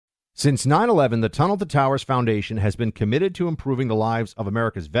Since 9/11, the Tunnel to Towers Foundation has been committed to improving the lives of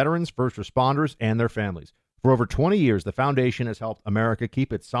America's veterans, first responders, and their families. For over 20 years, the foundation has helped America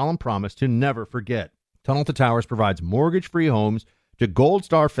keep its solemn promise to never forget. Tunnel to Towers provides mortgage-free homes to Gold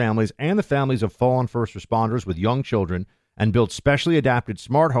Star families and the families of fallen first responders with young children, and builds specially adapted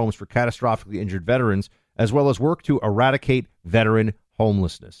smart homes for catastrophically injured veterans, as well as work to eradicate veteran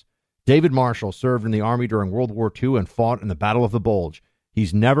homelessness. David Marshall served in the Army during World War II and fought in the Battle of the Bulge.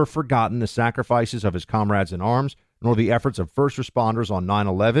 He's never forgotten the sacrifices of his comrades in arms, nor the efforts of first responders on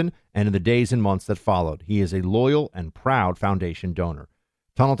 9/11 and in the days and months that followed. He is a loyal and proud foundation donor.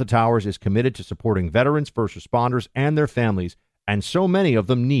 Tunnel to Towers is committed to supporting veterans, first responders, and their families, and so many of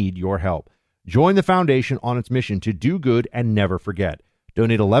them need your help. Join the foundation on its mission to do good and never forget.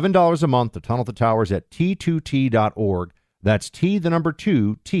 Donate $11 a month to Tunnel to Towers at T2T.org. That's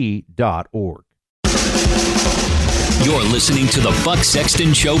T2T.org. You're listening to the Buck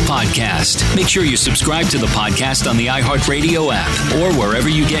Sexton Show podcast. Make sure you subscribe to the podcast on the iHeartRadio app or wherever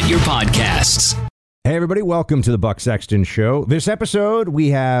you get your podcasts. Hey, everybody. Welcome to the Buck Sexton Show. This episode, we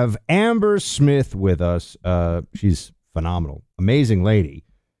have Amber Smith with us. She's phenomenal. Amazing lady.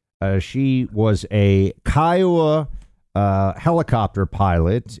 She was a Kiowa helicopter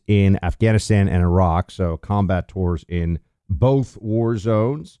pilot in Afghanistan and Iraq, so combat tours in both war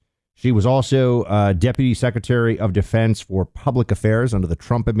zones. She was also Deputy Secretary of Defense for Public Affairs under the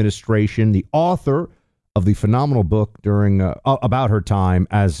Trump administration, the author of the phenomenal book about her time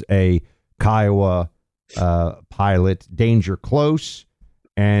as a Kiowa pilot, Danger Close.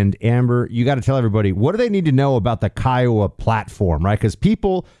 And Amber, you got to tell everybody, what do they need to know about the Kiowa platform, right? Because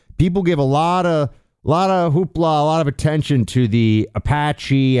people give a lot of hoopla, a lot of attention to the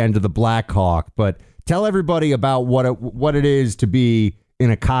Apache and to the Black Hawk, but tell everybody about what it is to be in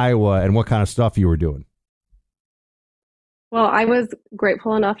a Kiowa and what kind of stuff you were doing. Well, I was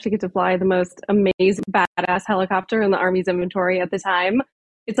grateful enough to get to fly the most amazing, badass helicopter in the Army's inventory at the time.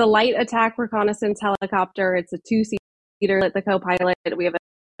 It's a light attack reconnaissance helicopter. It's a two-seater with the co-pilot. We have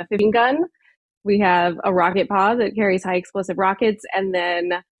a 15 gun. We have a rocket pod that carries high explosive rockets, and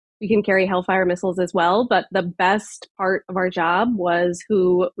then we can carry Hellfire missiles as well. But the best part of our job was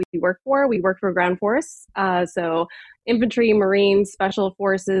who we work for. We work for ground force. So infantry, Marines, special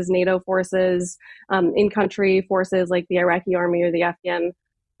forces, NATO forces, in-country forces like the Iraqi army or the Afghan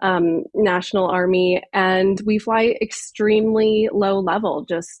National Army. And we fly extremely low level,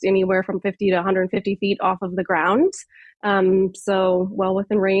 just anywhere from 50 to 150 feet off of the ground. So well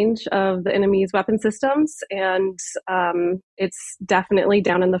within range of the enemy's weapon systems. And it's definitely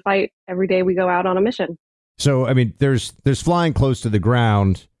down in the fight every day we go out on a mission. So, I mean, there's flying close to the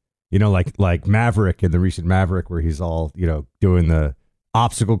ground, you know, like Maverick in the recent Maverick, where he's all, you know, doing the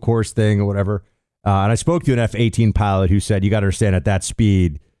obstacle course thing or whatever. And I spoke to an F-18 pilot who said, you got to understand at that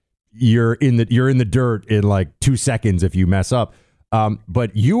speed, you're in the dirt in like 2 seconds if you mess up.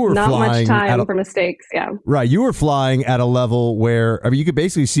 But you were not flying much time for mistakes. Yeah. Right. You were flying at a level where, I mean, you could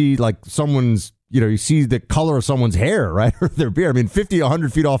basically see like someone's, you know, you see the color of someone's hair, right? Or their beard. I mean, 50,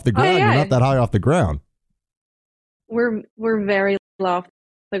 100 feet off the ground. Yeah. You're not that high off the ground. We're very low off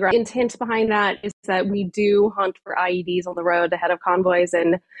the ground. Intent behind that is that we do hunt for IEDs on the road ahead of convoys.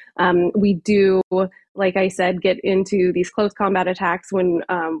 And we do, like I said, get into these close combat attacks when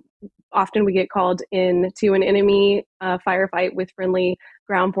often we get called into an enemy firefight with friendly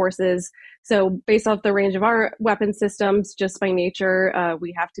ground forces. So based off the range of our weapon systems, just by nature,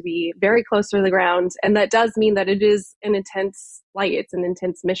 we have to be very close to the ground. And that does mean that it is an intense flight. It's an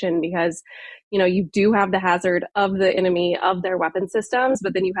intense mission because, you know, you do have the hazard of the enemy, of their weapon systems,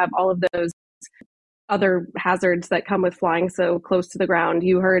 but then you have all of those other hazards that come with flying so close to the ground.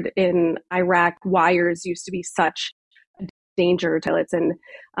 You heard in Iraq, wires used to be such a danger to pilots, and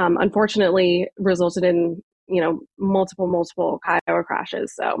unfortunately resulted in, you know, multiple Kiowa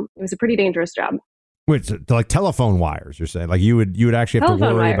crashes. So it was a pretty dangerous job. Wait, so like telephone wires, you're saying? Like you would actually have telephone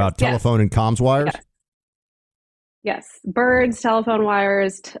to worry wires, about telephone yes. and comms wires? Yes. Birds, telephone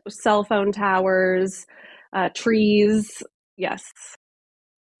wires, cell phone towers, trees. Yes.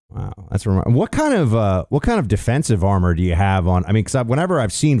 Wow, that's what kind of defensive armor do you have on? I mean, because whenever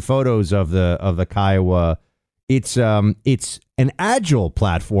I've seen photos of the Kiowa, it's an agile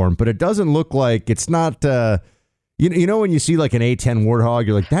platform, but it doesn't look like it's not. You know when you see like an A-10 Warthog,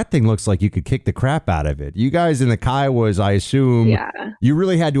 you're like, that thing looks like you could kick the crap out of it. You guys in the Kiowas, I assume, you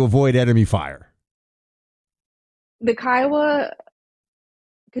really had to avoid enemy fire. The Kiowa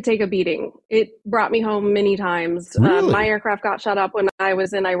could take a beating. It brought me home many times. Really? My aircraft got shot up when I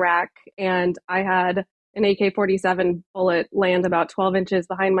was in Iraq, and I had an AK-47 bullet land about 12 inches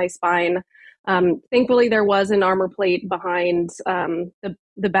behind my spine. Thankfully, there was an armor plate behind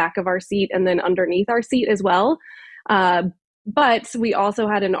the back of our seat and then underneath our seat as well. But we also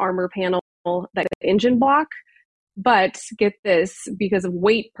had an armor panel that engine block. But get this, because of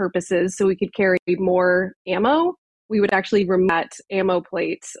weight purposes, so we could carry more ammo, we would actually remove that ammo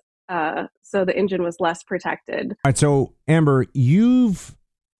plate, so the engine was less protected. All right, so Amber, you've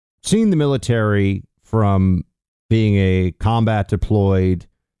seen the military from being a combat deployed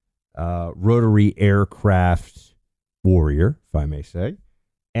rotary aircraft warrior, if I may say,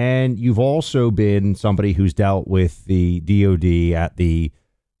 and you've also been somebody who's dealt with the DoD at the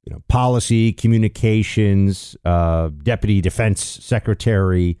policy, communications, deputy defense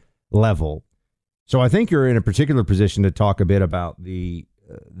secretary level. So I think you're in a particular position to talk a bit about the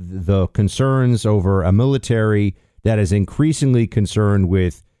concerns over a military that is increasingly concerned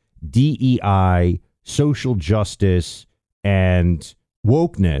with DEI, social justice, and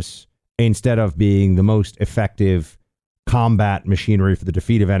wokeness instead of being the most effective combat machinery for the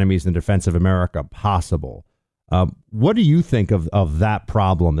defeat of enemies and defense of America possible. What do you think of that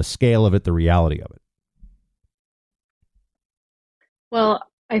problem, the scale of it, the reality of it? Well,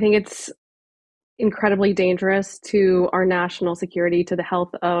 I think it's incredibly dangerous to our national security, to the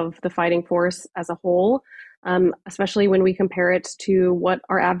health of the fighting force as a whole, especially when we compare it to what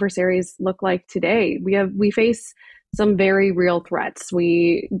our adversaries look like today. We face some very real threats.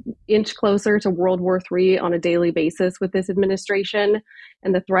 We inch closer to World War III on a daily basis with this administration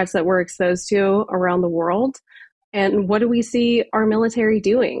and the threats that we're exposed to around the world. And what do we see our military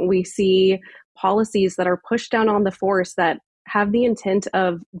doing? We see policies that are pushed down on the force that have the intent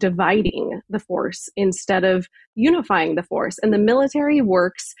of dividing the force instead of unifying the force. And the military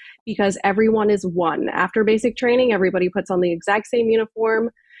works because everyone is one. After basic training, everybody puts on the exact same uniform,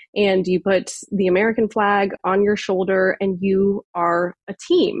 and you put the American flag on your shoulder, and you are a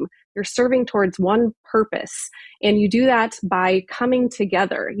team. You're serving towards one purpose. And you do that by coming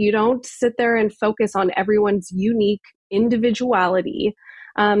together. You don't sit there and focus on everyone's unique individuality,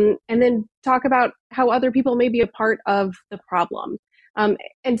 and then talk about how other people may be a part of the problem.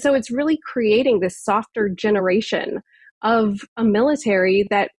 And so it's really creating this softer generation of a military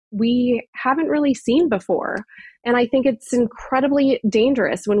that we haven't really seen before. And I think it's incredibly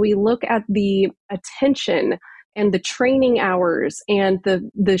dangerous when we look at the attention and the training hours and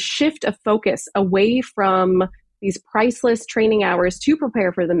the shift of focus away from these priceless training hours to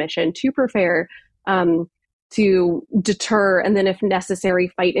prepare for the mission, to prepare to deter, and then if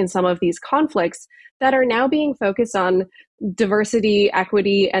necessary, fight in some of these conflicts that are now being focused on diversity,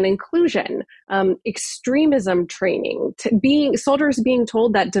 equity, and inclusion, extremism training, soldiers being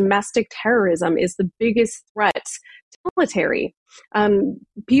told that domestic terrorism is the biggest threat to the military,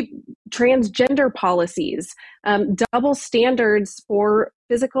 transgender policies, double standards for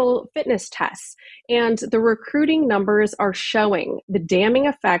physical fitness tests. And the recruiting numbers are showing the damning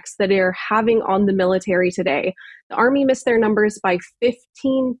effects that they're having on the military today. The Army missed their numbers by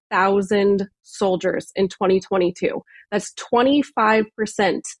 15,000 soldiers in 2022. That's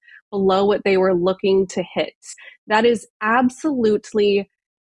 25% below what they were looking to hit. That is absolutely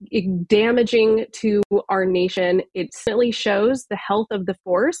damaging to our nation. It certainly shows the health of the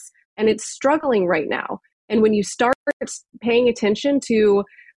force, and it's struggling right now. And when you start paying attention to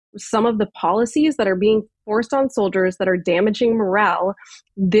some of the policies that are being forced on soldiers that are damaging morale,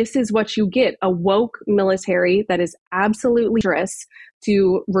 this is what you get: a woke military that is absolutely dangerous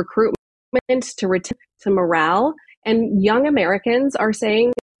to recruitment, to retention, to morale. And young Americans are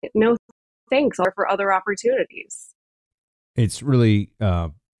saying no thanks for other opportunities. It's really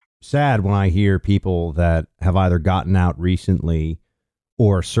sad when I hear people that have either gotten out recently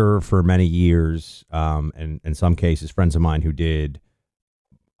or served for many years, and in some cases, friends of mine who did,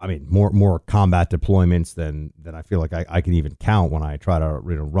 I mean, more combat deployments than I feel like I can even count when I try to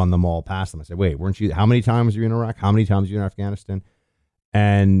run them all past them. I say, wait, weren't you? How many times were you in Iraq? How many times were you in Afghanistan?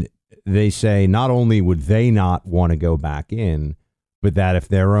 And they say not only would they not want to go back in, but that if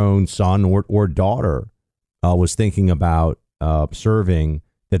their own son or daughter was thinking about serving,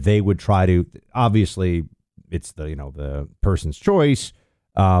 that they would try to. Obviously, it's the person's choice.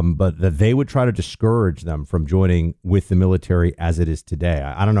 But that they would try to discourage them from joining with the military as it is today.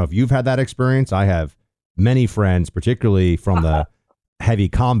 I don't know if you've had that experience. I have many friends, particularly from the heavy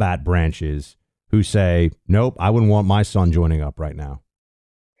combat branches, who say, nope, I wouldn't want my son joining up right now.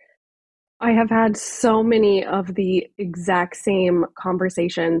 I have had so many of the exact same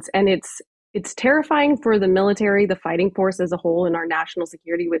conversations, and it's terrifying for the military, the fighting force as a whole, and our national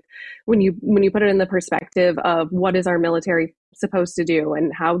security. With when you put it in the perspective of what is our military supposed to do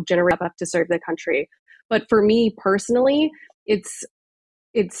and how generous up to serve the country. But for me personally, it's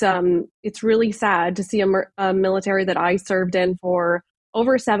it's really sad to see a military that I served in for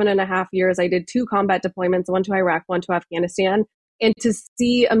over 7.5 years. I did 2 combat deployments, one to Iraq, one to Afghanistan, and to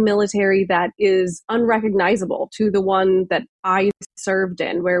see a military that is unrecognizable to the one that I served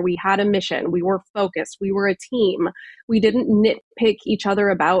in, where we had a mission, we were focused, we were a team, we didn't nitpick each other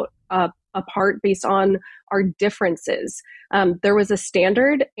apart based on our differences. There was a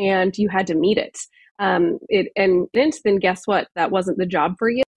standard, and you had to meet it. Then guess what? That wasn't the job for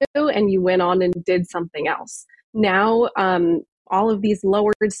you, and you went on and did something else. Now, all of these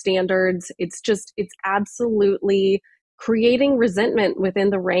lowered standards, it's absolutely creating resentment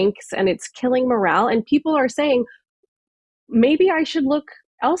within the ranks, and it's killing morale. And people are saying, maybe I should look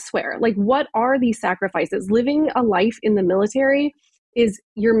elsewhere. Like, what are these sacrifices? Living a life in the military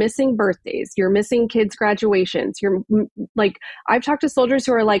you're missing birthdays, you're missing kids' graduations. You're like, I've talked to soldiers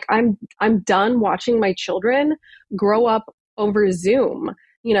who are like, I'm done watching my children grow up over Zoom,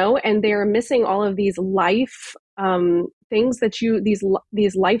 and they're missing all of these life things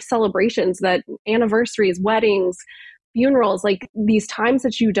these life celebrations, that anniversaries, weddings, funerals, like these times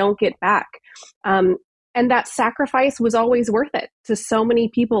that you don't get back. And that sacrifice was always worth it to so many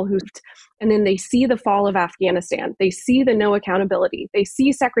people and then they see the fall of Afghanistan. They see the no accountability. They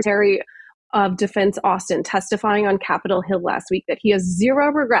see Secretary of Defense Austin testifying on Capitol Hill last week that he has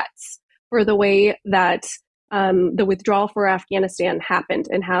zero regrets for the way that the withdrawal for Afghanistan happened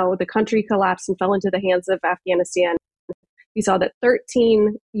and how the country collapsed and fell into the hands of Afghanistan. We saw that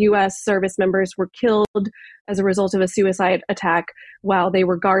 13 U.S. service members were killed as a result of a suicide attack while they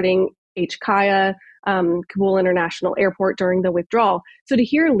were guarding HKIA, Kabul International Airport, during the withdrawal. So to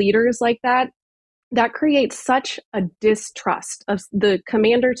hear leaders like that creates such a distrust of the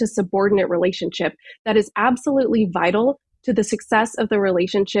commander to subordinate relationship that is absolutely vital to the success of the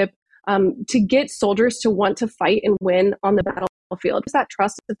relationship, to get soldiers to want to fight and win on the battlefield. Is that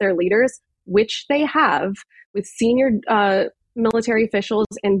trust of their leaders, which they have with senior military officials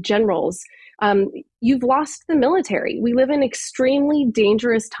and generals. You've lost the military. We live in extremely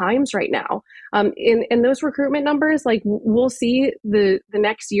dangerous times right now. In those recruitment numbers, like, we'll see the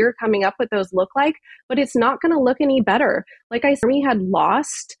next year coming up what those look like, but it's not going to look any better. Like I said, we had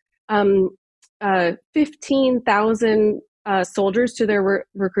lost 15,000 soldiers to their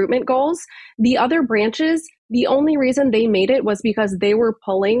recruitment goals. The other branches, the only reason they made it was because they were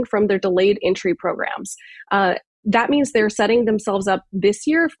pulling from their delayed entry programs. That means they're setting themselves up this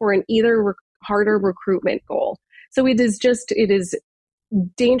year for an harder recruitment goal. So it is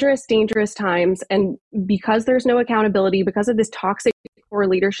dangerous times. And because there's no accountability, because of this toxic core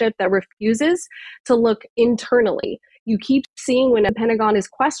leadership that refuses to look internally, you keep seeing when the Pentagon is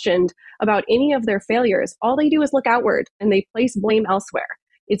questioned about any of their failures, all they do is look outward and they place blame elsewhere.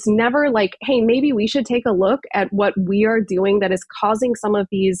 It's never like, hey, maybe we should take a look at what we are doing that is causing some of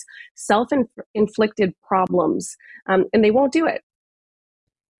these self-inflicted problems. And they won't do it.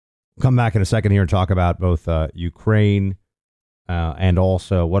 Come back in a second here and talk about both Ukraine and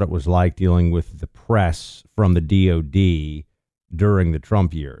also what it was like dealing with the press from the DOD during the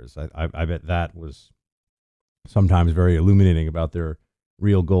Trump years. I bet that was sometimes very illuminating about their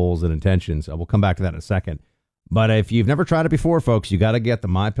real goals and intentions. We'll come back to that in a second. But if you've never tried it before, folks, you got to get the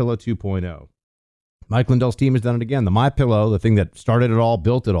MyPillow 2.0. Mike Lindell's team has done it again. The MyPillow, the thing that started it all,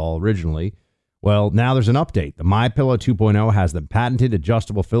 built it all originally. Well, now there's an update. The MyPillow 2.0 has the patented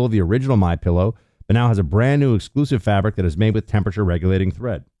adjustable fill of the original MyPillow, but now has a brand new exclusive fabric that is made with temperature regulating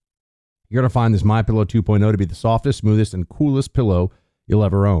thread. You're going to find this MyPillow 2.0 to be the softest, smoothest, and coolest pillow you'll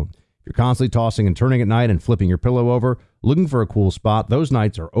ever own. If you're constantly tossing and turning at night and flipping your pillow over, looking for a cool spot, those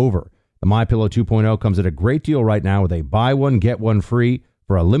nights are over. The MyPillow 2.0 comes at a great deal right now with a buy one, get one free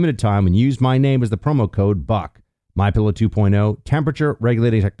for a limited time and use my name as the promo code BUCK. MyPillow 2.0, temperature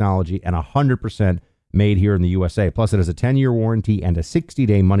regulating technology, and 100% made here in the USA. Plus, it has a 10-year warranty and a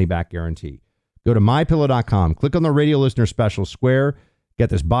 60-day money-back guarantee. Go to MyPillow.com, click on the radio listener special square,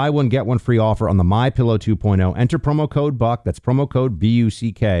 get this buy one, get one free offer on the MyPillow 2.0. Enter promo code BUCK, that's promo code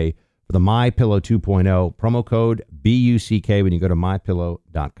BUCK, for the MyPillow 2.0, promo code BUCK when you go to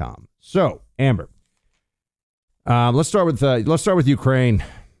MyPillow.com. So, Amber, let's start with Ukraine.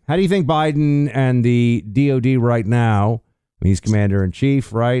 How do you think Biden and the DOD right now? He's commander in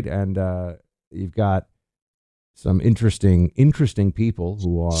chief, right? And you've got some interesting people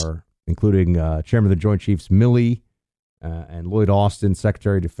who are, including Chairman of the Joint Chiefs Milley and Lloyd Austin,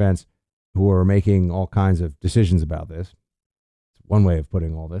 Secretary of Defense, who are making all kinds of decisions about this. It's one way of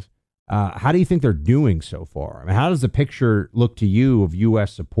putting all this. How do you think they're doing so far? I mean, how does the picture look to you of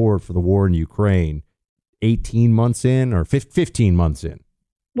U.S. support for the war in Ukraine 18 months in or 15 months in?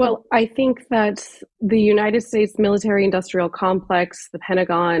 Well, I think that the United States military industrial complex, the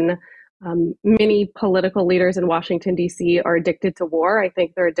Pentagon, many political leaders in Washington, D.C. are addicted to war. I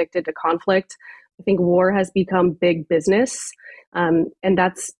think they're addicted to conflict. I think war has become big business, and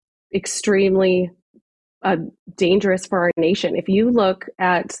that's extremely dangerous for our nation. If you look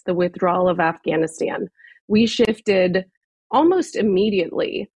at the withdrawal of Afghanistan, we shifted almost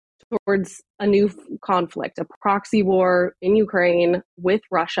immediately towards a new conflict, a proxy war in Ukraine with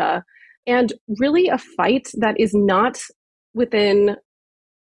Russia, and really a fight that is not within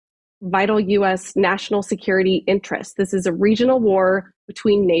vital U.S. national security interests. This is a regional war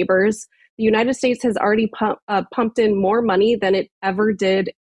between neighbors. The United States has already pumped in more money than it ever did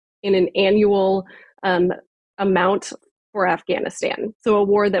in an annual amount for Afghanistan. So a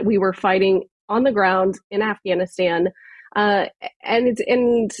war that we were fighting on the ground in Afghanistan,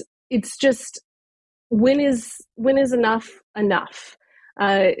 and it's just when is enough enough?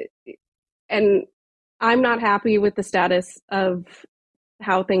 And I'm not happy with the status of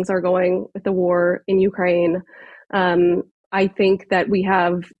how things are going with the war in Ukraine. I think that we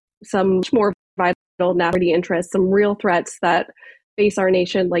have some much more vital national interests, some real threats that face our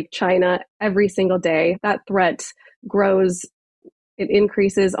nation, like China, every single day. That threat grows, it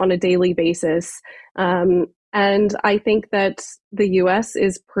increases on a daily basis. And I think that the U.S.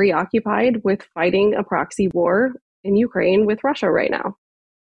 is preoccupied with fighting a proxy war in Ukraine with Russia right now.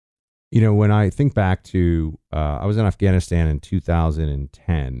 You know, when I think back to, I was in Afghanistan in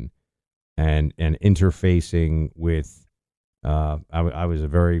 2010 and interfacing with, I was a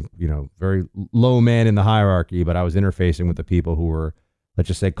very low man in the hierarchy, but I was interfacing with the people who were, let's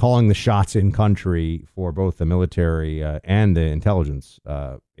just say, calling the shots in country for both the military and the intelligence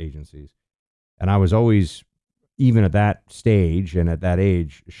agencies. And I was always, even at that stage and at that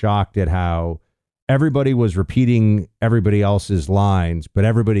age, shocked at how everybody was repeating everybody else's lines, but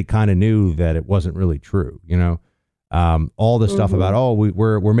everybody kind of knew that it wasn't really true. You know, all the stuff about, oh,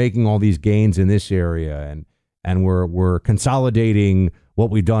 we're making all these gains in this area and we're consolidating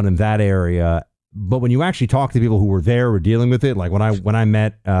what we've done in that area. But when you actually talk to people who were there or dealing with it, like when I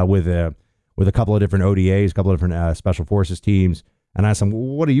met with a couple of different ODAs, a couple of different special forces teams, and I asked them,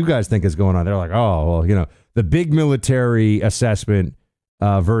 what do you guys think is going on? They're like, oh, well, you know, the big military assessment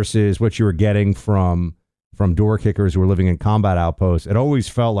versus what you were getting from door kickers who were living in combat outposts. It always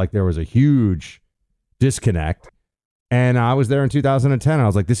felt like there was a huge disconnect. And I was there in 2010. I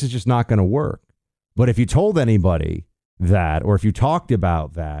was like, this is just not going to work. But if you told anybody that, or if you talked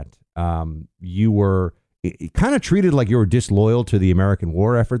about that, you were kind of treated like you were disloyal to the American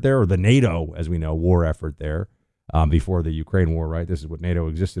war effort there, or the NATO, as we know, war effort there before the Ukraine war, right? This is what NATO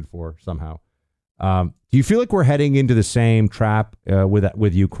existed for somehow. Do you feel like we're heading into the same trap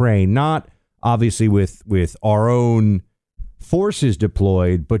with Ukraine? Not obviously with our own forces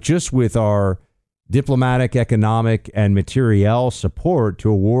deployed, but just with our diplomatic, economic, and materiel support to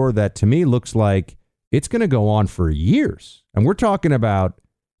a war that to me looks like it's going to go on for years. And we're talking about,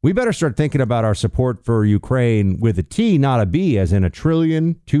 we better start thinking about our support for Ukraine with a T, not a B, as in $1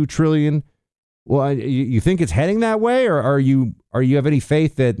 trillion, $2 trillion. Well, you think it's heading that way, or are you have any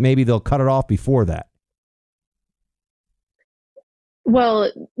faith that maybe they'll cut it off before that?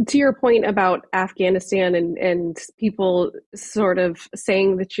 Well, to your point about Afghanistan and people sort of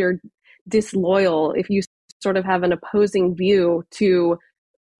saying that you're disloyal if you sort of have an opposing view to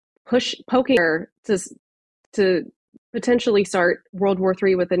poking to potentially start World War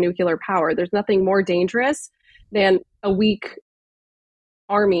III with a nuclear power. There's nothing more dangerous than a weak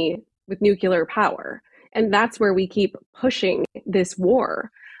army with nuclear power. And that's where we keep pushing this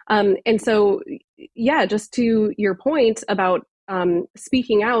war. And so, yeah, just to your point about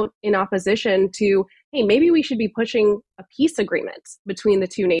speaking out in opposition to, hey, maybe we should be pushing a peace agreement between the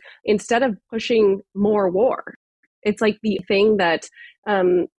two nations instead of pushing more war. It's like the thing that,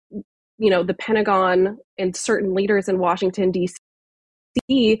 the Pentagon and certain leaders in Washington,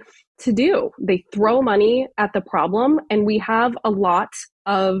 D.C. to do. They throw money at the problem, and we have a lot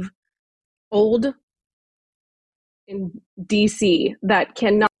of old in DC that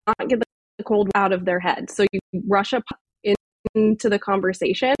cannot get the cold out of their head. So you Russia into the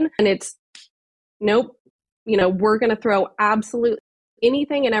conversation, and it's nope. We're going to throw absolutely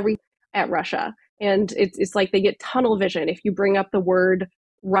anything and everything at Russia, and it's like they get tunnel vision if you bring up the word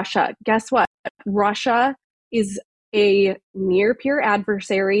Russia. Guess what? Russia is a near peer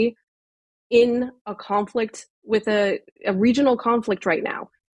adversary in a conflict with a regional conflict right now.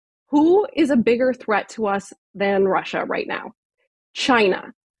 Who is a bigger threat to us than Russia right now?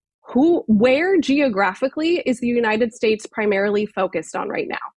 China. Where geographically is the United States primarily focused on right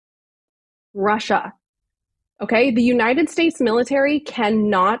now? Russia. Okay, the United States military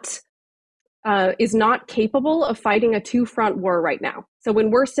is not capable of fighting a two-front war right now. So when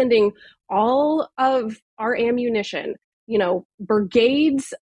we're sending all of our ammunition,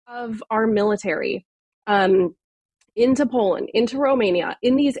 brigades of our military into Poland, into Romania,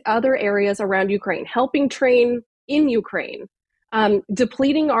 in these other areas around Ukraine, helping train in Ukraine,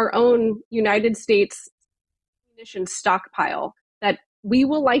 depleting our own United States munition stockpile that we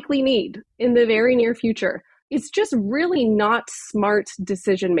will likely need in the very near future. It's just really not smart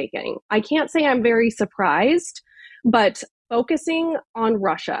decision making. I can't say I'm very surprised, but focusing on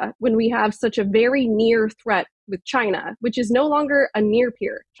Russia when we have such a very near threat with China, which is no longer a near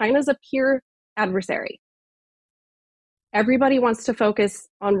peer. China's a peer adversary. Everybody wants to focus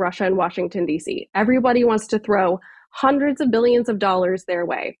on Russia and Washington, D.C. Everybody wants to throw hundreds of billions of dollars their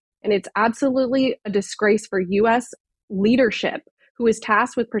way. And it's absolutely a disgrace for U.S. leadership, who is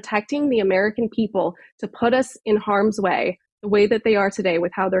tasked with protecting the American people, to put us in harm's way the way that they are today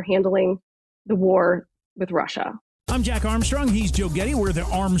with how they're handling the war with Russia. I'm Jack Armstrong. He's Joe Getty. We're the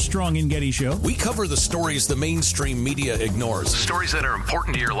Armstrong and Getty Show. We cover the stories the mainstream media ignores. Stories that are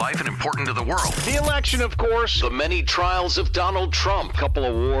important to your life and important to the world. The election, of course. The many trials of Donald Trump. Couple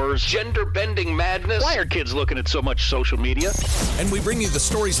of wars. Gender-bending madness. Why are kids looking at so much social media? And we bring you the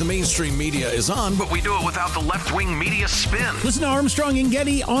stories the mainstream media is on, but we do it without the left-wing media spin. Listen to Armstrong and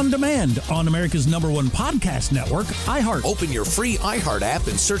Getty on demand on America's #1 podcast network, iHeart. Open your free iHeart app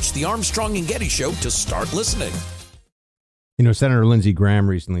and search the Armstrong and Getty Show to start listening. Senator Lindsey Graham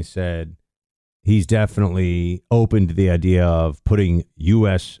recently said he's definitely open to the idea of putting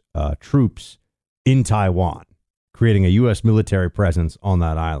U.S. Troops in Taiwan, creating a U.S. military presence on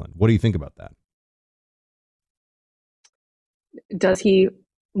that island. What do you think about that? Does he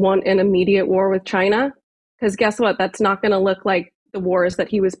want an immediate war with China? Because guess what? That's not going to look like the wars that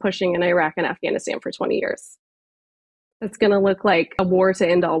he was pushing in Iraq and Afghanistan for 20 years. It's going to look like a war to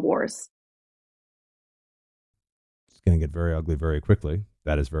end all wars. Going to get very ugly very quickly.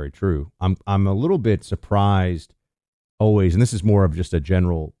 That is very true. I'm a little bit surprised always, and this is more of just a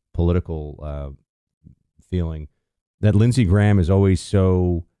general political feeling, that Lindsey Graham is always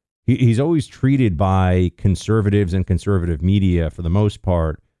he's always treated by conservatives and conservative media for the most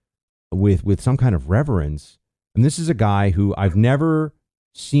part with some kind of reverence. And this is a guy who I've never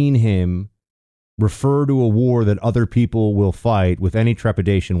seen him refer to a war that other people will fight with any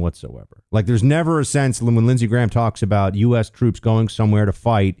trepidation whatsoever. Like, there's never a sense when Lindsey Graham talks about U.S. troops going somewhere to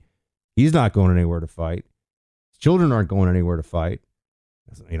fight, he's not going anywhere to fight. His children aren't going anywhere to fight.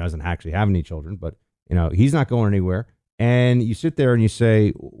 He doesn't actually have any children, but he's not going anywhere. And you sit there and you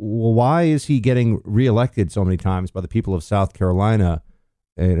say, well, why is he getting reelected so many times by the people of South Carolina?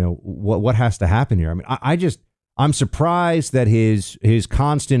 What has to happen here? I mean, I'm surprised that his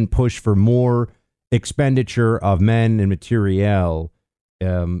constant push for more expenditure of men and materiel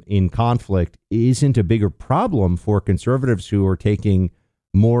in conflict isn't a bigger problem for conservatives who are taking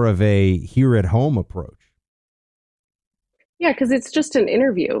more of a here-at-home approach. Yeah, because it's just an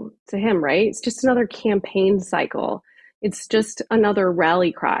interview to him, right? It's just another campaign cycle. It's just another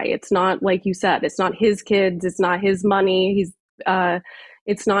rally cry. It's not, like you said, it's not his kids. It's not his money.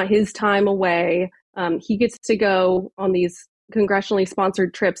 It's not his time away. He gets to go on these congressionally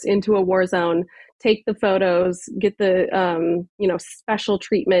sponsored trips into a war zone, take the photos, get the special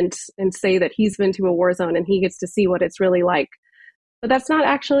treatment, and say that he's been to a war zone and he gets to see what it's really like. But that's not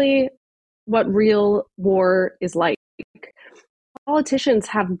actually what real war is like. Politicians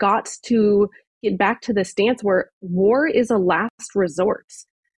have got to get back to the stance where war is a last resort.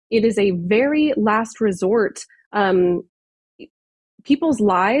 It is a very last resort. People's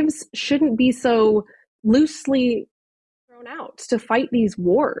lives shouldn't be so loosely thrown out to fight these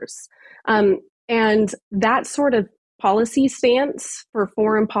wars. And that sort of policy stance for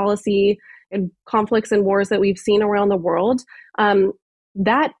foreign policy and conflicts and wars that we've seen around the world,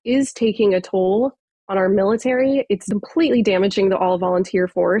 that is taking a toll on our military. It's completely damaging the all-volunteer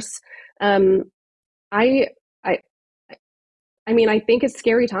force. I think it's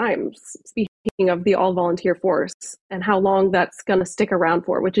scary times, speaking of the all-volunteer force and how long that's going to stick around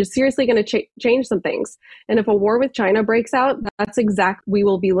for, which is seriously going to change some things. And if a war with China breaks out, that's exactly what we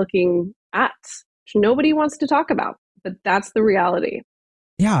will be looking at, which nobody wants to talk about, but that's the reality.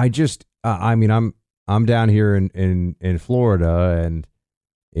 Yeah, I'm down here in Florida, and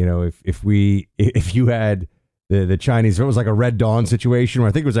if you had the Chinese, if it was like a Red Dawn situation, where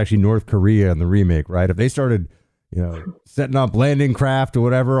I think it was actually North Korea in the remake, right? If they started setting up landing craft or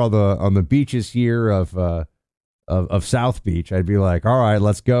whatever on the beaches here of South Beach, I'd be like, all right,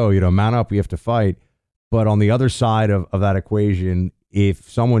 let's go, mount up, we have to fight. But on the other side of that equation, if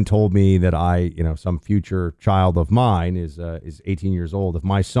someone told me that some future child of mine is 18 years old, if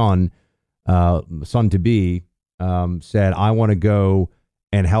my son to be, said, I want to go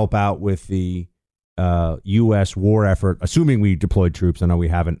and help out with the U.S. war effort, assuming we deployed troops. I know we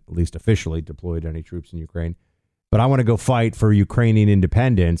haven't, at least officially, deployed any troops in Ukraine, but I want to go fight for Ukrainian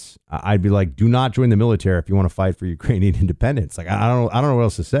independence. I'd be like, do not join the military if you want to fight for Ukrainian independence. Like, I don't know what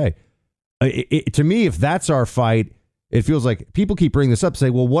else to say. To me, if that's our fight, it feels like people keep bringing this up, say,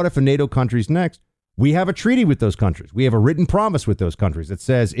 well, what if a NATO country's next? We have a treaty with those countries. We have a written promise with those countries that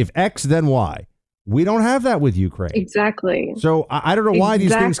says if X, then Y. We don't have that with Ukraine. Exactly. So I don't know why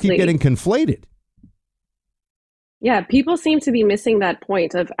these things keep getting conflated. Yeah, people seem to be missing that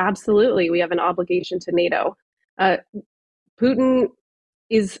point of absolutely, we have an obligation to NATO. Putin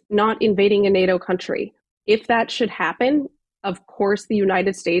is not invading a NATO country. If that should happen, of course, the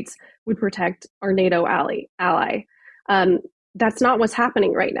United States would protect our NATO ally. That's not what's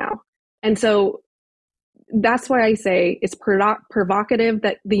happening right now. And so that's why I say it's provocative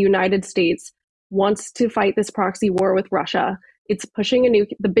that the United States wants to fight this proxy war with Russia. It's pushing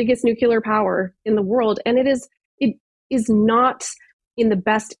the biggest nuclear power in the world, and it is not in the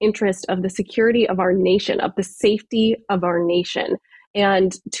best interest of the security of our nation, of the safety of our nation.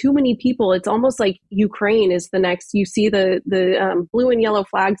 And too many people, it's almost like Ukraine is the next. You see the blue and yellow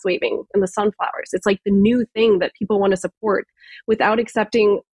flags waving and the sunflowers. It's like the new thing that people want to support without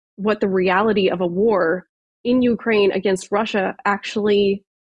accepting what the reality of a war in Ukraine against Russia actually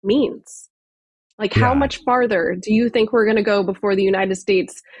means. Like, how much farther do you think we're going to go before the United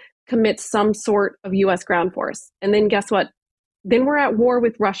States commits some sort of U.S. ground force? And then guess what? Then we're at war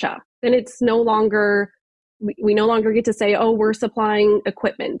with Russia. Then it's no longer, we no longer get to say, oh, we're supplying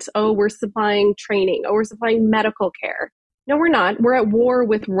equipment. Oh, we're supplying training. Oh, we're supplying medical care. No, we're not. We're at war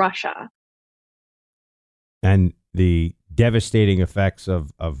with Russia. And the devastating effects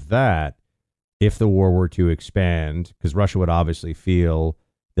of that, if the war were to expand, because Russia would obviously feel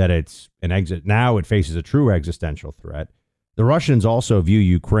that it's an exit. Now it faces a true existential threat. The Russians also view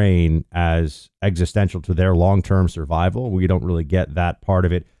Ukraine as existential to their long-term survival. We don't really get that part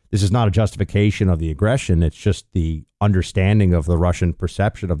of it. This is not a justification of the aggression. It's just the understanding of the Russian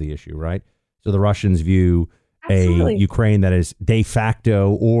perception of the issue, right? So the Russians view a Ukraine that is de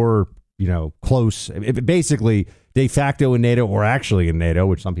facto or, close, basically de facto in NATO or actually in NATO,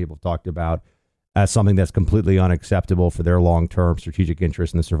 which some people have talked about, as something that's completely unacceptable for their long-term strategic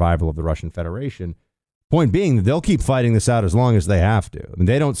interest in the survival of the Russian Federation. Point being, they'll keep fighting this out as long as they have to. I mean,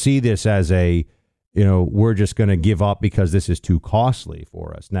 they don't see this as we're just going to give up because this is too costly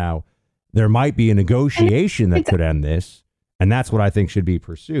for us. Now, there might be a negotiation that could end this, and that's what I think should be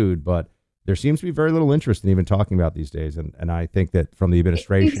pursued. But there seems to be very little interest in even talking about these days. And I think that from the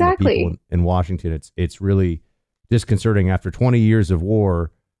administration, the people in Washington, it's really disconcerting after 20 years of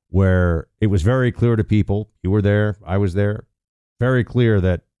war, where it was very clear to people, you were there, I was there, very clear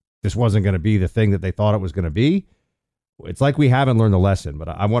that this wasn't going to be the thing that they thought it was going to be. It's like we haven't learned the lesson. But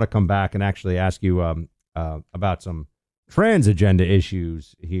I want to come back and actually ask you about some trans agenda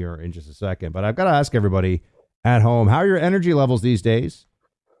issues here in just a second. But I've got to ask everybody at home, how are your energy levels these days?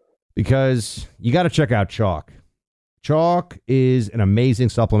 Because you got to check out Chalk. Chalk is an amazing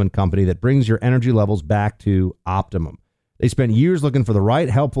supplement company that brings your energy levels back to optimum. They spent years looking for the right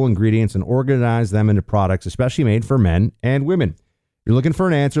helpful ingredients and organized them into products especially made for men and women. You're looking for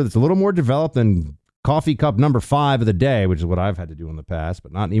an answer that's a little more developed than coffee cup number 5 of the day, which is what I've had to do in the past,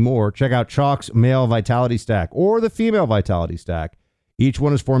 but not anymore. Check out Chalk's Male Vitality Stack or the Female Vitality Stack. Each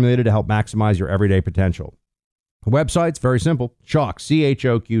one is formulated to help maximize your everyday potential. The website's very simple, Chalk,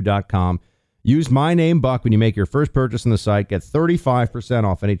 CHOQ.com. Use my name, Buck, when you make your first purchase on the site. Get 35%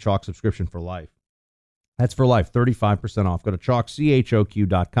 off any Chalk subscription for life. That's for life, 35% off. Go to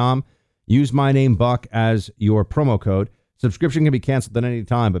chalkchoq.com. Use my name, Buck, as your promo code. Subscription can be canceled at any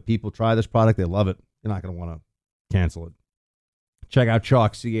time, but people try this product. They love it. You're not going to want to cancel it. Check out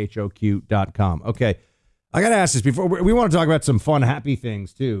chalkchoq.com. Okay, I got to ask this before. We want to talk about some fun, happy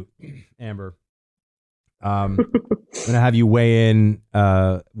things, too, Amber. I'm going to have you weigh in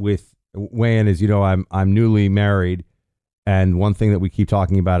as I'm newly married. And one thing that we keep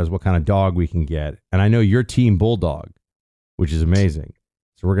talking about is what kind of dog we can get. And I know you're Team Bulldog, which is amazing.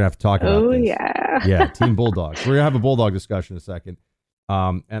 So we're going to have to talk about this. Oh, yeah. Yeah, Team Bulldog. So we're going to have a Bulldog discussion in a second.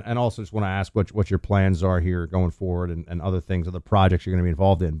 And also just want to ask what your plans are here going forward and other things, other projects you're going to be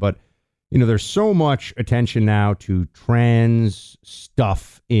involved in. But, there's so much attention now to trans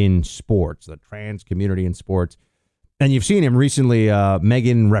stuff in sports, the trans community in sports. And you've seen him recently,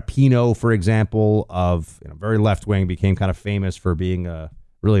 Megan Rapinoe, for example, of very left-wing, became kind of famous for being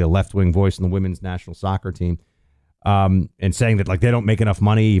really a left-wing voice in the women's national soccer team. and saying that like they don't make enough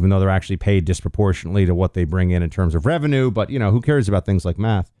money, even though they're actually paid disproportionately to what they bring in terms of revenue. But, who cares about things like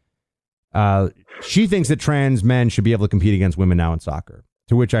math? She thinks that trans men should be able to compete against women now in soccer,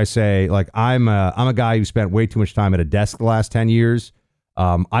 to which I say, like, I'm a guy who spent way too much time at a desk the last 10 years.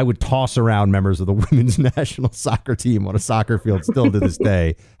 I would toss around members of the women's national soccer team on a soccer field still to this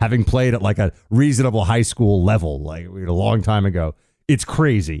day, having played at like a reasonable high school level, like a long time ago. It's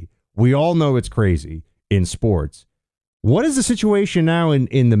crazy. We all know it's crazy in sports. What is the situation now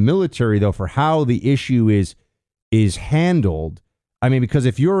in the military, though, for how the issue is handled? I mean, because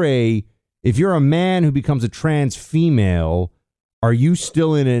if you're a man who becomes a trans female, are you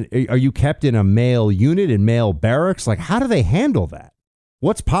still are you kept in a male unit in male barracks? Like, how do they handle that?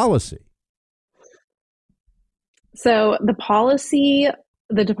 What's policy? So the policy,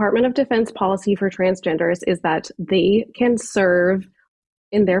 the Department of Defense policy for transgenders is that they can serve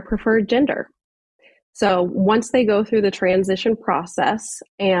in their preferred gender. So once they go through the transition process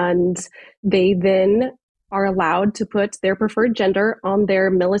and they then are allowed to put their preferred gender on their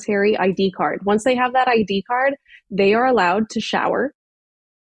military ID card. Once they have that ID card, they are allowed to shower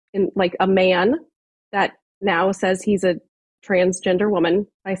in, like, a man that now says he's a transgender woman,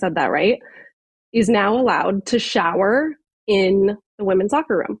 I said that right, is now allowed to shower in the women's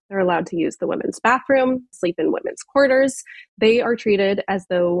locker room. They're allowed to use the women's bathroom, sleep in women's quarters. They are treated as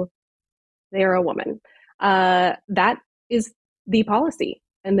though they are a woman. That is the policy.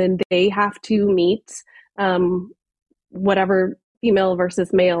 And then they have to meet whatever female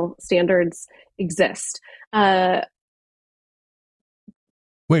versus male standards exist. Wait,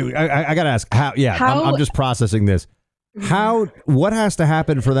 I got to ask how, I'm just processing this. What has to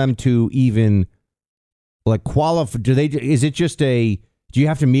happen for them to even like qualify? Do you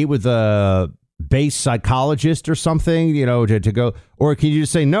have to meet with a base psychologist or something, to go, or can you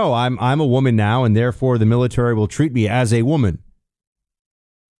just say, no, I'm a woman now and therefore the military will treat me as a woman?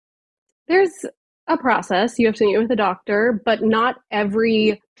 There's a process. You have to meet with a doctor, but not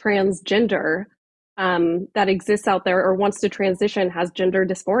every transgender that exists out there or wants to transition has gender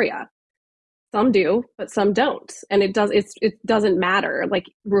dysphoria. Some do, but some don't. And it doesn't matter. Like,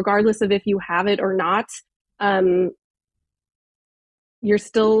 regardless of if you have it or not, you're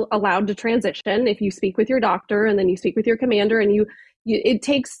still allowed to transition if you speak with your doctor and then you speak with your commander, and it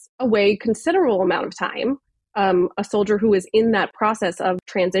takes away considerable amount of time. A soldier who is in that process of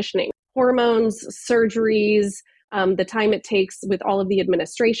transitioning, hormones, surgeries, the time it takes with all of the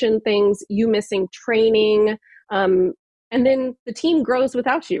administration things, you missing training, and then the team grows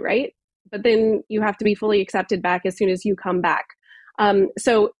without you, right? But then you have to be fully accepted back as soon as you come back.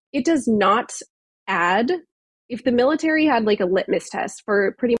 So it does not add, if the military had like a litmus test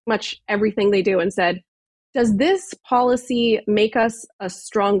for pretty much everything they do and said, does this policy make us a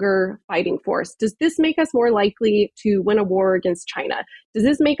stronger fighting force? Does this make us more likely to win a war against China? Does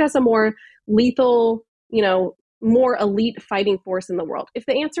this make us a more lethal, more elite fighting force in the world? If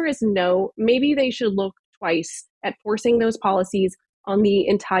the answer is no, maybe they should look twice at forcing those policies on the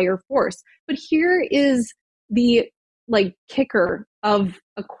entire force. But here is the kicker of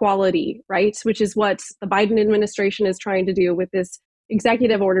equality, right? Which is what the Biden administration is trying to do with this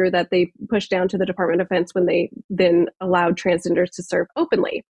executive order that they pushed down to the Department of Defense when they then allowed transgenders to serve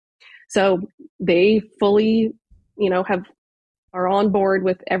openly. So they fully, are on board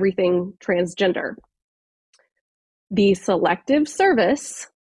with everything transgender. The selective service,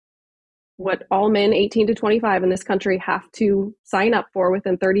 what all men 18 to 25 in this country have to sign up for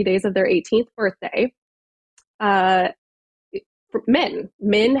within 30 days of their 18th birthday,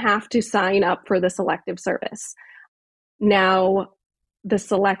 men have to sign up for the selective service. Now, the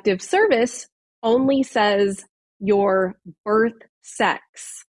selective service only says your birth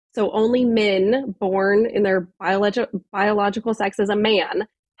sex. So only men born in their biological sex as a man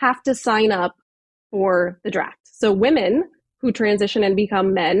have to sign up for the draft. So women who transition and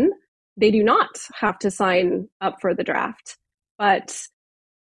become men, they do not have to sign up for the draft. But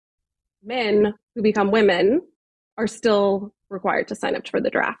men who become women are still required to sign up for the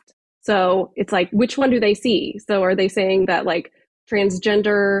draft. So it's like, which one do they see? So are they saying that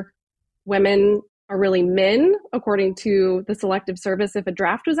transgender women are really men according to the selective service if a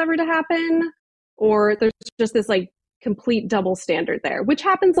draft was ever to happen? Or there's just this complete double standard there, which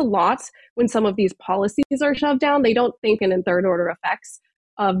happens a lot when some of these policies are shoved down. They don't think in third order effects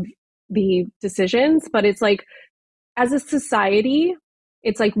of the decisions, but it's as a society,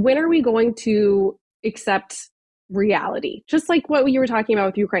 it's when are we going to accept reality? Just like what you were talking about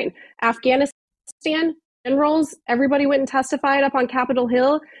with Ukraine. Afghanistan generals, everybody went and testified up on Capitol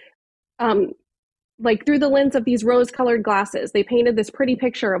Hill, through the lens of these rose-colored glasses. They painted this pretty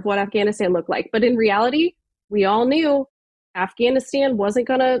picture of what Afghanistan looked like. But in reality, we all knew Afghanistan wasn't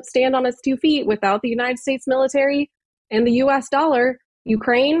going to stand on its 2 feet without the United States military and the US dollar.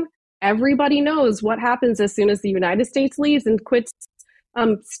 Ukraine, everybody knows what happens as soon as the United States leaves and quits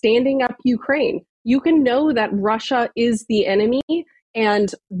standing up Ukraine. You can know that Russia is the enemy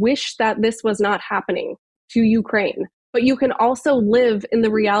and wish that this was not happening to Ukraine. But you can also live in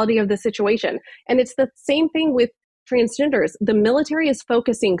the reality of the situation. And it's the same thing with transgenders. The military is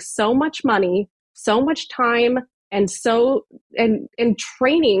focusing so much money, so much time, and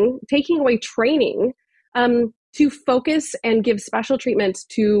training, taking away training to focus and give special treatment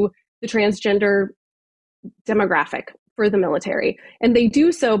to the transgender demographic for the military. And they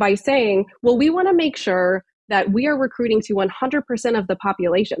do so by saying, well, we want to make sure that we are recruiting to 100% of the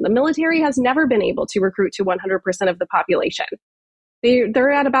population. The military has never been able to recruit to 100% of the population.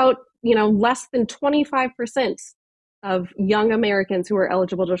 They're at about, less than 25% of young Americans who are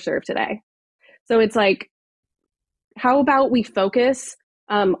eligible to serve today. So it's like, how about we focus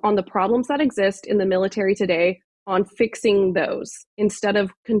on the problems that exist in the military today, on fixing those instead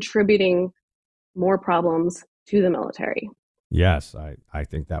of contributing more problems to the military? Yes, I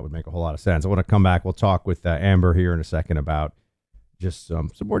think that would make a whole lot of sense. I want to come back. We'll talk with Amber here in a second about just some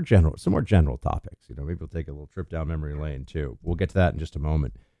more general topics. Maybe we'll take a little trip down memory lane too. We'll get to that in just a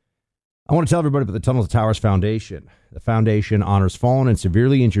moment. I want to tell everybody about the Tunnel to Towers Foundation. The foundation honors fallen and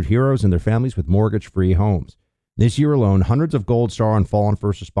severely injured heroes and their families with mortgage-free homes. This year alone, hundreds of Gold Star and fallen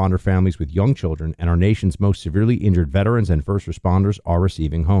first responder families with young children and our nation's most severely injured veterans and first responders are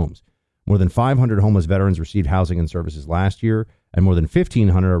receiving homes. More than 500 homeless veterans received housing and services last year, and more than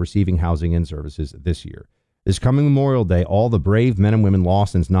 1,500 are receiving housing and services this year. This coming Memorial Day, all the brave men and women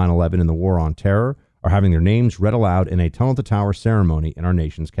lost since 9/11 in the War on Terror are having their names read aloud in a Tunnel to Towers ceremony in our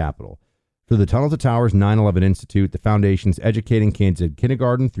nation's capital. Through the Tunnel to Towers 9/11 Institute, the foundation's educating kids in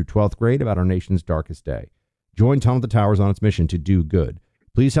kindergarten through 12th grade about our nation's darkest day. Join Tunnel to Towers on its mission to do good.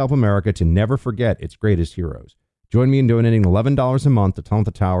 Please help America to never forget its greatest heroes. Join me in donating $11 a month to Tunnel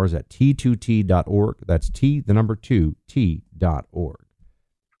to Towers at t2t.org. That's T2t.org.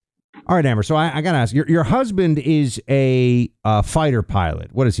 All right, Amber. So I got to ask, your husband is a fighter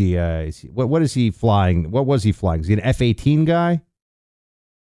pilot. What is he? What is he flying? What was he flying? Is he an F-18 guy?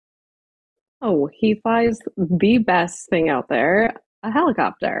 Oh, he flies the best thing out there, a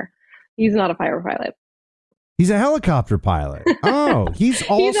helicopter. He's not a fighter pilot. He's a helicopter pilot. Oh, he's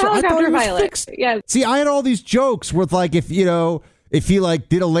also he's a helicopter pilot. Fixed. Yeah. See, I had all these jokes with like if he like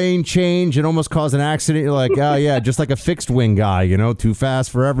did a lane change and almost caused an accident, you're like, oh yeah, just like a fixed wing guy, too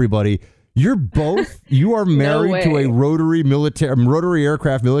fast for everybody. You are married to a rotary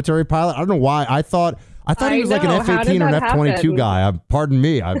aircraft military pilot. I don't know why. I thought he was like an F-18 or an F-22 guy. Pardon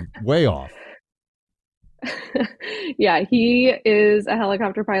me, I'm way off. Yeah, he is a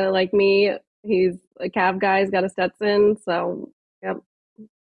helicopter pilot like me. He's a cab guy. He's got a Stetson. So, yep.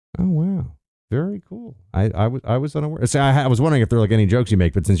 Oh, wow. Very cool. I was unaware. See, I was wondering if there are like any jokes you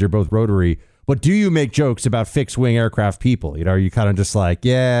make, but since you're both rotary, but do you make jokes about fixed wing aircraft people? Are you kind of just like,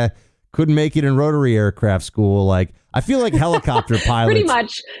 yeah, couldn't make it in rotary aircraft school? Like, I feel like helicopter pilots. Pretty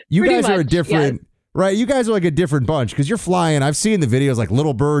much. You guys are a different, right? You guys are like a different bunch because you're flying. I've seen the videos like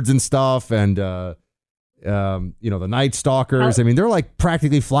little birds and stuff and, the Night Stalkers. I mean, they're like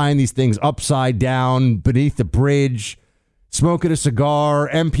practically flying these things upside down beneath the bridge, smoking a cigar,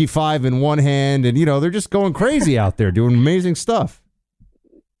 MP5 in one hand, and they're just going crazy out there doing amazing stuff.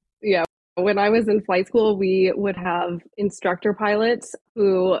 Yeah. When I was in flight school, we would have instructor pilots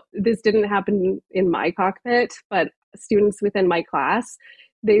who, this didn't happen in my cockpit, but students within my class,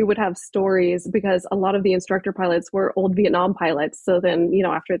 they would have stories because a lot of the instructor pilots were old Vietnam pilots. So then,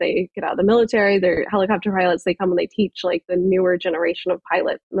 after they get out of the military, they're helicopter pilots. They come and they teach like the newer generation of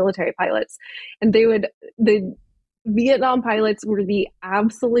military pilots. And the Vietnam pilots were the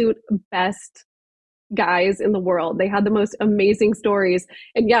absolute best guys in the world. They had the most amazing stories.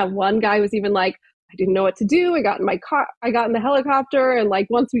 And yeah, one guy was even like, I didn't know what to do. I got in my car, I got in the helicopter. And like,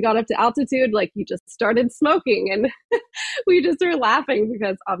 once we got up to altitude, like he just started smoking and we just started laughing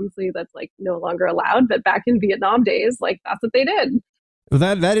because obviously that's like no longer allowed. But back in Vietnam days, like that's what they did. Well,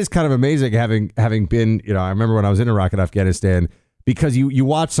 that is kind of amazing having been, I remember when I was in Iraq and Afghanistan, because you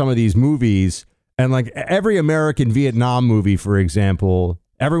watch some of these movies and like every American Vietnam movie, for example,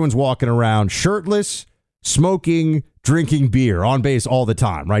 everyone's walking around shirtless, smoking, drinking beer on base all the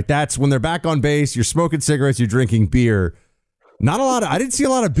time, right? That's when they're back on base, you're smoking cigarettes, you're drinking beer. I didn't see a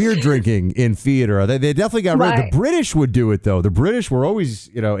lot of beer drinking in theater. They definitely got rid of it. The British would do it though. The British were always,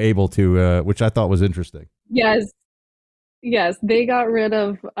 able to, which I thought was interesting. Yes. They got rid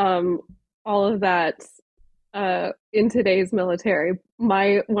of all of that in today's military.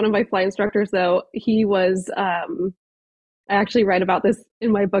 One of my flight instructors, though, he was. I actually write about this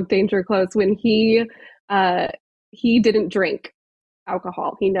in my book, Danger Close, when he didn't drink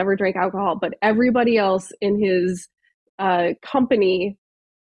alcohol. He never drank alcohol, but everybody else in his company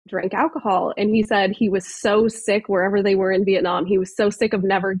drank alcohol. And he said he was so sick wherever they were in Vietnam. He was so sick of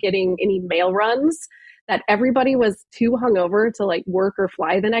never getting any mail runs that everybody was too hungover to like work or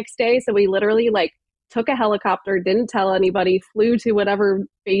fly the next day. So he literally like took a helicopter, didn't tell anybody, flew to whatever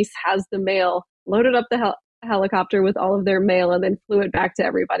base has the mail, loaded up the helicopter with all of their mail, and then flew it back to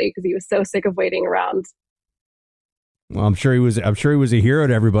everybody because he was so sick of waiting around. Well, I'm sure he was a hero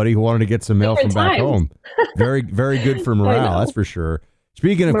to everybody who wanted to get some mail from back home. Very, very good for morale, that's for sure.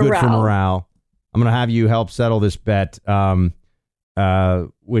 Speaking of good for morale, I'm going to have you help settle this bet,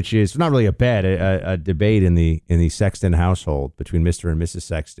 which is not really a bet, a debate in the Sexton household between Mr. and Mrs.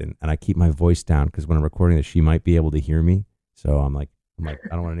 Sexton. And I keep my voice down because when I'm recording this, she might be able to hear me. So I'm like, I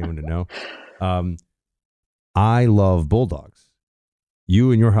don't want anyone to know. I love bulldogs.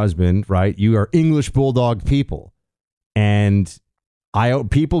 You and your husband, right? You are English bulldog people. And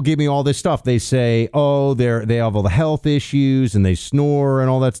people give me all this stuff. They say, oh, they have all the health issues and they snore and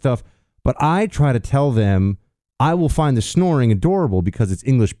all that stuff. But I try to tell them I will find the snoring adorable because it's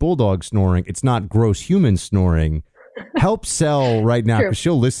English bulldog snoring. It's not gross human snoring. Help sell right now, because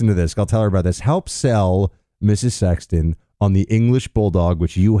she'll listen to this. I'll tell her about this. Help sell Mrs. Sexton on the English bulldog,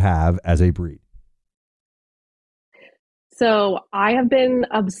 which you have as a breed. So I have been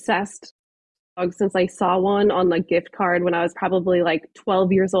obsessed since I saw one on the gift card when I was probably like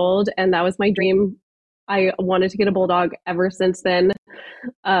 12 years old. And that was my dream. I wanted to get a bulldog ever since then.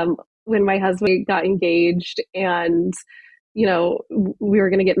 When my husband got engaged and, we were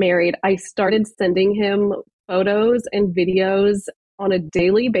going to get married, I started sending him photos and videos on a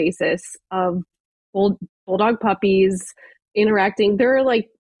daily basis of bulldog puppies interacting. They're like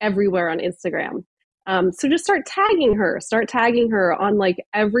everywhere on Instagram. So just start tagging her on like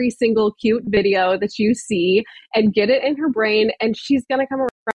every single cute video that you see and get it in her brain, and she's going to come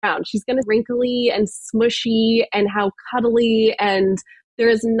around. She's going to wrinkly and smushy and how cuddly, and there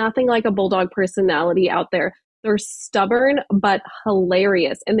is nothing like a bulldog personality out there. They're stubborn, but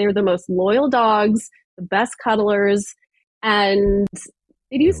hilarious. And they're the most loyal dogs, the best cuddlers, and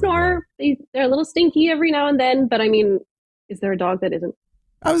they do snore. They're a little stinky every now and then, but I mean, is there a dog that isn't?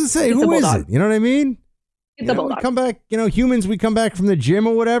 I was going to say, who is it? You know what I mean? It's a bulldog. We come back, humans, we come back from the gym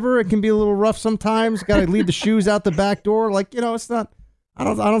or whatever. It can be a little rough sometimes. Got to leave the shoes out the back door. Like, it's not, I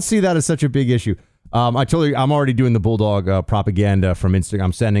don't see that as such a big issue. I told you, I'm already doing the bulldog propaganda from Instagram.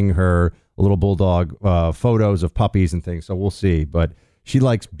 I'm sending her a little bulldog photos of puppies and things. So we'll see. But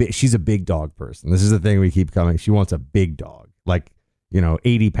she's a big dog person. This is the thing we keep coming. She wants a big dog, like,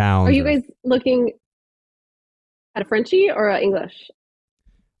 80 pounds. Are you guys looking at a Frenchie or an English?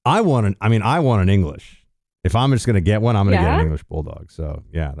 I want an English. If I'm just going to get one, I'm going to get an English bulldog. So,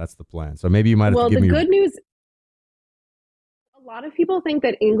 yeah, that's the plan. So maybe you might have to give me... Well, the good news, a lot of people think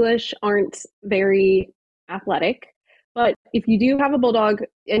that English aren't very athletic. But if you do have a bulldog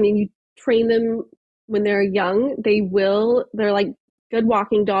and you train them when they're young, they're like good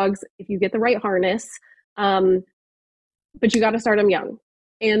walking dogs if you get the right harness. But you got to start them young.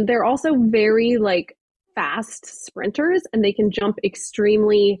 And they're also very like fast sprinters, and they can jump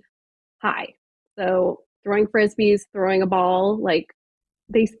extremely high. So throwing frisbees, throwing a ball, like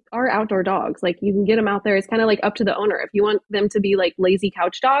they are outdoor dogs. Like you can get them out there. It's kind of like up to the owner. If you want them to be like lazy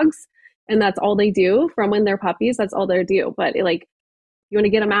couch dogs and that's all they do from when they're puppies, that's all they do. But like you want to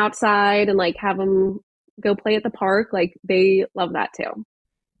get them outside and like have them go play at the park, like they love that too.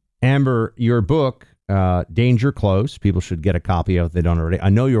 Amber, your book, Danger Close, people should get a copy of it if they don't already. I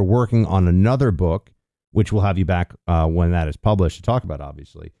know you're working on another book, which we'll have you back when that is published to talk about,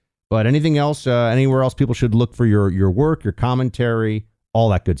 obviously. But anything else, anywhere else people should look for your work, your commentary, all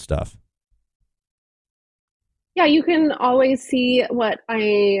that good stuff? Yeah, you can always see what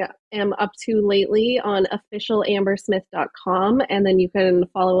I am up to lately on officialambersmith.com. And then you can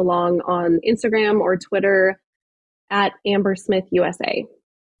follow along on Instagram or Twitter at AmberSmithUSA.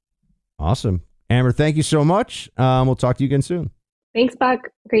 Awesome. Amber, thank you so much. We'll talk to you again soon. Thanks, Buck.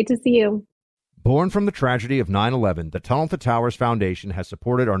 Great to see you. Born from the tragedy of 9/11, the Tunnel to Towers Foundation has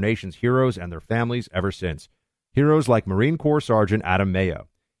supported our nation's heroes and their families ever since. Heroes like Marine Corps Sergeant Adam Mayo.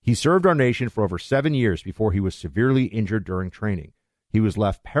 He served our nation for over 7 years before he was severely injured during training. He was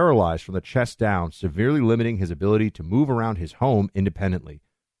left paralyzed from the chest down, severely limiting his ability to move around his home independently.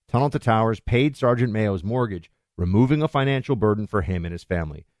 Tunnel to Towers paid Sergeant Mayo's mortgage, removing a financial burden for him and his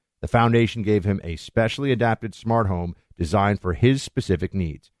family. The foundation gave him a specially adapted smart home designed for his specific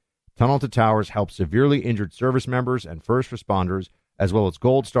needs. Tunnel to Towers helps severely injured service members and first responders, as well as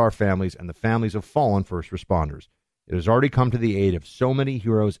Gold Star families and the families of fallen first responders. It has already come to the aid of so many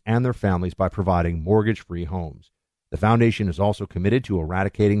heroes and their families by providing mortgage-free homes. The foundation is also committed to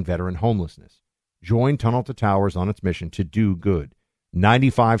eradicating veteran homelessness. Join Tunnel to Towers on its mission to do good.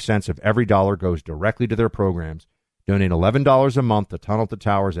 95 cents of every dollar goes directly to their programs. Donate $11 a month to Tunnel to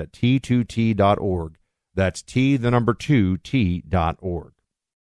Towers at T2T.org. That's T2T.org.